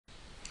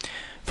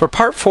For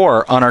part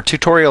 4 on our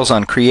tutorials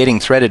on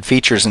creating threaded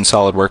features in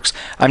SolidWorks,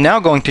 I'm now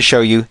going to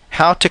show you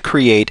how to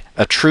create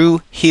a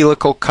true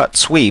helical cut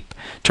sweep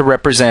to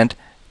represent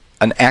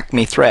an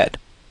Acme thread.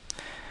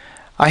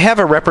 I have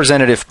a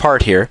representative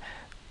part here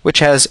which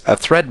has a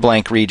thread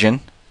blank region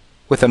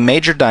with a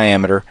major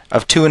diameter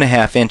of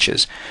 2.5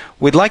 inches.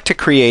 We'd like to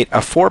create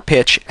a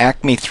 4-pitch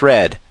Acme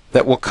thread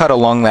that will cut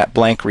along that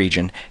blank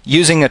region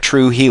using a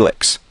true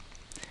helix.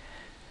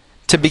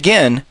 To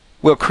begin,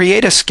 we'll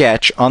create a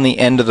sketch on the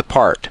end of the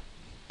part.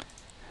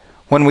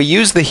 When we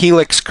use the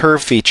helix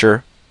curve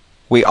feature,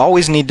 we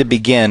always need to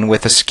begin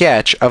with a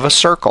sketch of a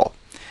circle.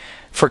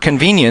 For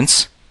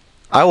convenience,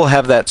 I will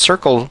have that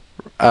circle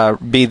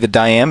be the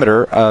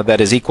diameter that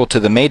is equal to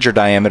the major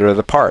diameter of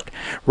the part.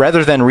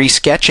 Rather than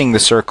resketching the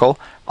circle,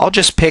 I'll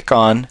just pick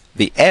on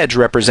the edge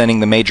representing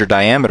the major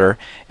diameter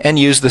and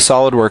use the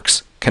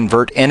SolidWorks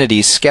Convert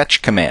Entities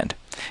sketch command.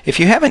 If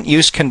you haven't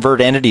used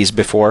Convert Entities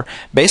before,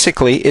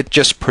 basically it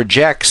just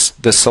projects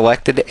the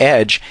selected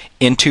edge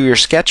into your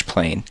sketch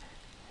plane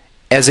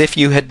as if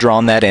you had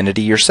drawn that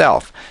entity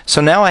yourself.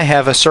 So now I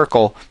have a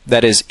circle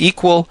that is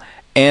equal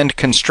and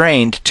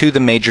constrained to the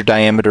major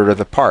diameter of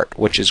the part,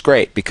 which is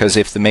great because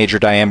if the major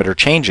diameter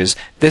changes,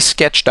 this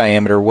sketch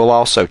diameter will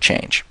also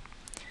change.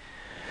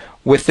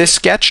 With this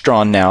sketch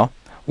drawn now,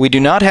 we do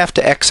not have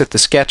to exit the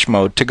sketch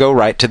mode to go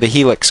right to the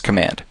helix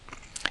command.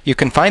 You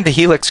can find the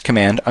helix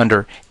command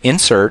under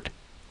Insert,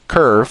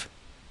 Curve,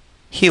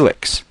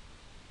 Helix.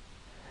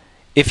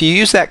 If you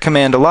use that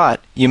command a lot,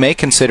 you may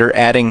consider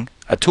adding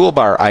a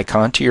toolbar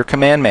icon to your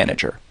command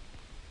manager.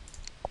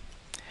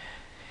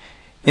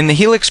 In the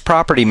Helix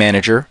Property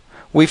Manager,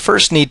 we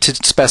first need to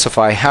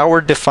specify how we're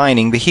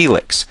defining the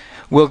helix.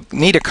 We'll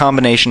need a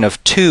combination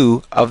of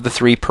 2 of the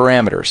 3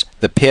 parameters,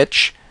 the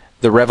pitch,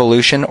 the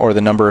revolution or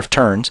the number of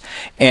turns,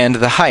 and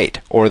the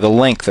height or the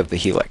length of the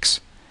helix.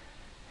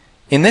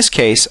 In this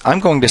case, I'm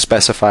going to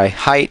specify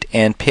height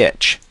and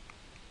pitch.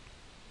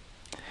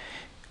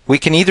 We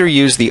can either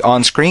use the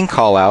on-screen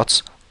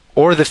callouts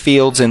or the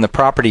fields in the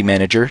Property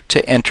Manager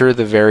to enter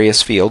the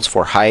various fields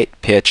for height,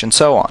 pitch, and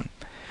so on.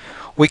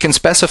 We can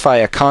specify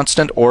a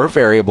constant or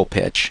variable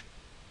pitch.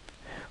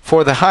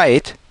 For the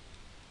height,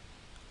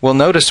 we'll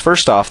notice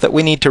first off that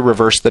we need to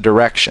reverse the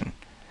direction.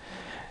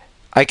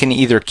 I can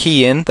either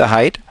key in the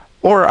height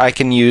or I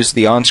can use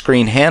the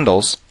on-screen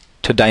handles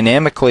to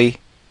dynamically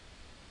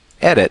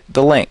edit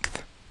the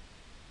length.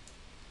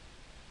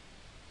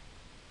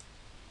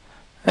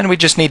 And we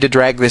just need to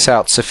drag this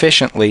out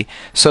sufficiently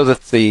so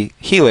that the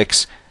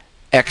helix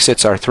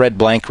exits our thread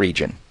blank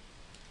region.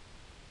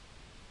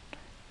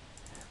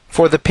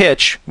 For the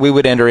pitch, we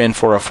would enter in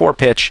for a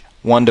 4-pitch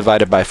 1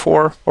 divided by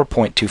 4 or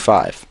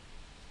 0.25.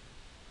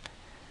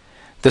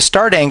 The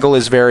start angle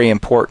is very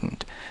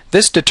important.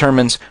 This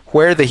determines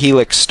where the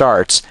helix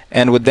starts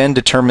and would then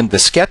determine the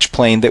sketch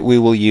plane that we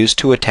will use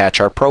to attach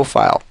our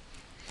profile.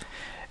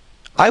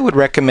 I would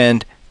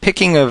recommend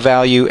picking a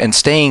value and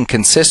staying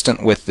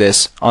consistent with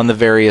this on the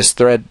various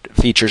thread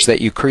features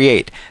that you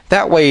create.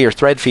 That way your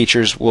thread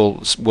features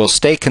will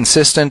stay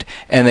consistent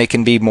and they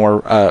can be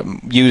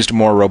used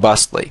more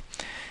robustly.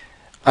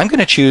 I'm going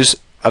to choose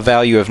a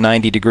value of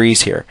 90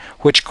 degrees here,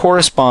 which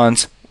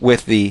corresponds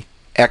with the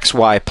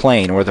XY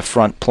plane or the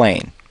front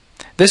plane.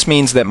 This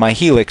means that my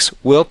helix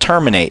will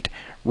terminate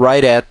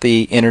right at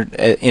the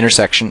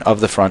intersection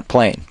of the front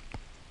plane.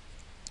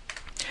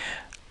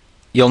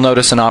 You'll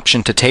notice an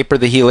option to taper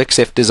the helix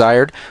if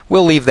desired.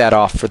 We'll leave that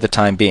off for the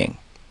time being.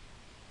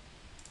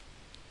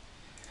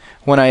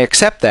 When I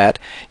accept that,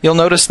 you'll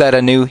notice that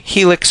a new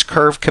Helix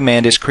Curve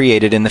command is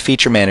created in the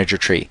Feature Manager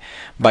tree.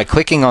 By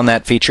clicking on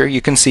that feature,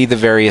 you can see the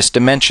various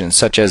dimensions,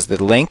 such as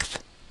the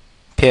length,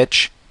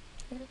 pitch,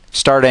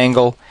 start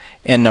angle,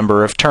 and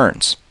number of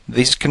turns.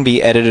 These can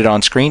be edited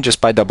on screen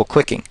just by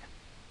double-clicking.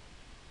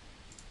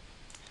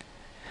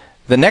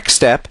 The next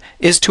step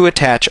is to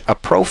attach a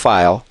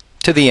profile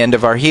to the end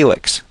of our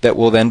helix that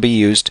will then be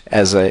used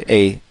as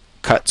a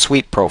cut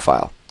sweep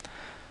profile.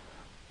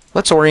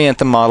 Let's orient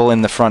the model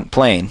in the front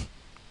plane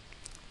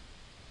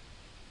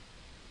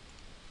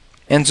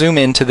and zoom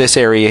into this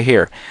area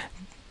here.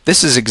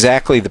 This is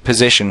exactly the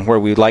position where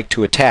we'd like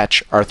to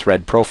attach our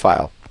thread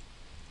profile.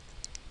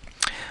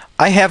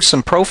 I have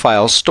some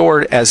profiles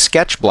stored as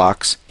sketch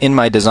blocks in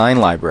my design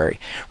library.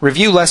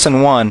 Review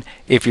Lesson 1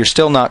 if you're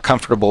still not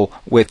comfortable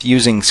with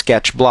using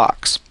sketch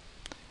blocks.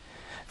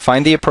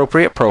 Find the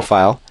appropriate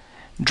profile,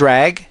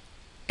 drag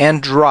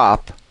and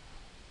drop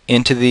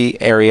into the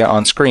area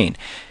on screen.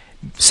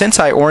 Since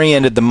I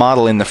oriented the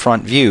model in the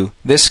front view,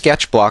 this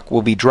sketch block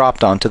will be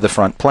dropped onto the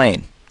front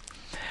plane.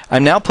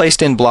 I'm now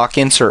placed in block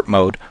insert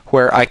mode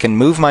where I can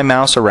move my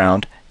mouse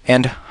around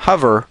and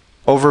hover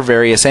over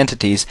various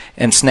entities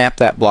and snap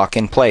that block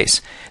in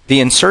place. The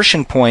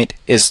insertion point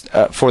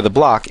for the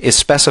block is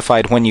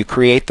specified when you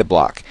create the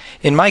block.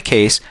 In my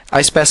case,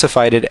 I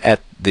specified it at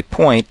the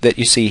point that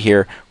you see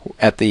here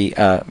at the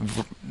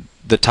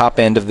top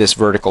end of this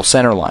vertical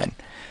center line.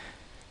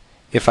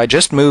 If I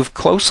just move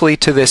closely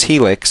to this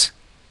helix,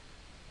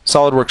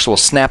 SolidWorks will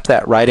snap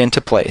that right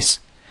into place.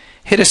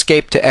 Hit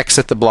Escape to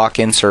exit the block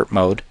insert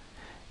mode,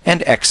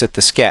 and exit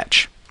the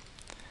sketch.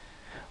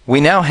 We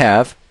now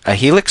have a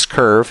helix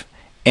curve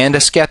and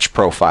a sketch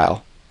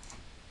profile.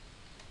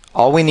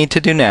 All we need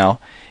to do now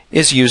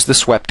is use the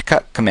swept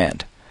cut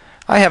command.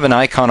 I have an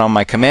icon on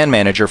my command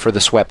manager for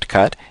the swept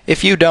cut.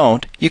 If you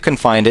don't, you can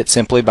find it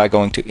simply by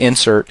going to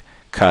Insert,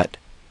 Cut,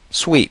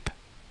 Sweep.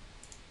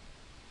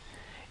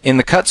 In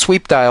the Cut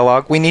Sweep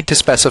dialog, we need to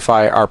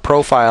specify our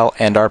profile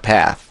and our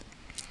path.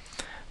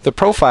 The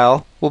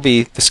profile will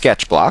be the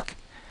sketch block,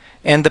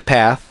 and the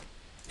path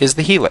is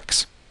the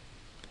helix.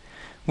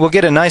 We'll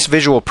get a nice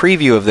visual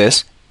preview of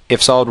this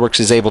if SolidWorks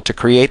is able to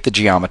create the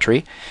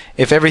geometry.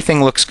 If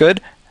everything looks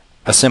good,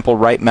 a simple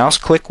right mouse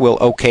click will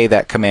OK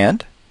that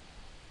command.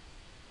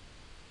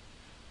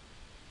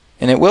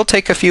 And it will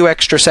take a few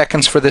extra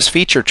seconds for this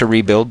feature to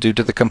rebuild due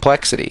to the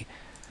complexity.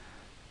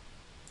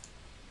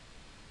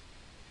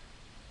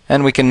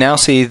 And we can now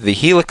see the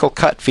helical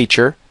cut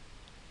feature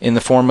in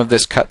the form of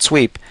this cut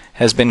sweep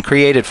has been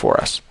created for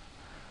us.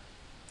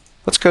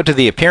 Let's go to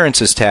the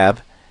Appearances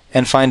tab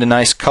and find a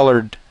nice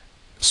colored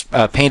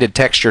painted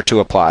texture to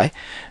apply.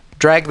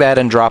 Drag that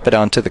and drop it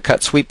onto the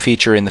cut sweep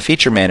feature in the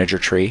Feature Manager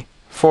tree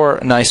for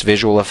a nice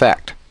visual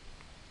effect.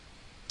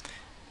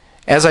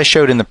 As I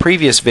showed in the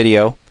previous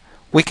video,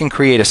 we can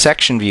create a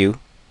section view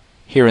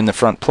here in the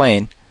front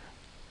plane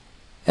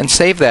and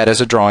save that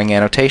as a drawing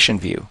annotation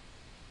view.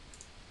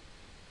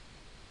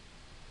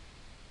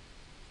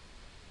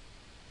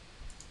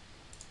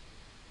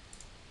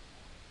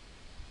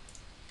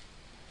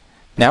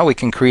 Now we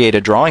can create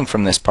a drawing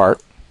from this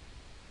part,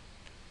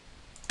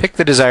 pick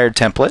the desired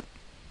template,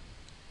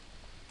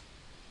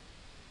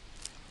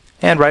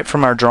 and right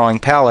from our drawing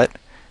palette,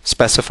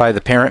 specify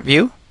the parent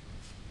view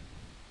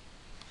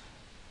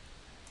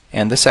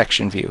and the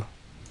section view.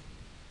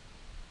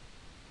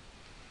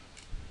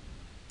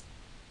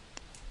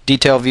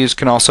 Detail views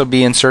can also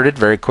be inserted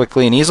very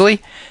quickly and easily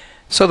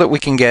so that we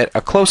can get a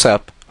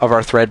close-up of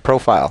our thread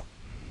profile.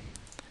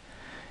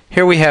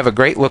 Here we have a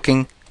great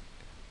looking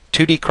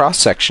 2D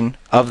cross-section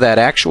of that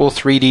actual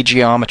 3D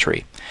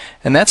geometry.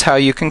 And that's how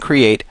you can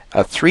create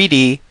a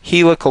 3D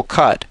helical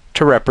cut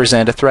to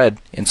represent a thread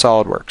in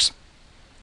SolidWorks.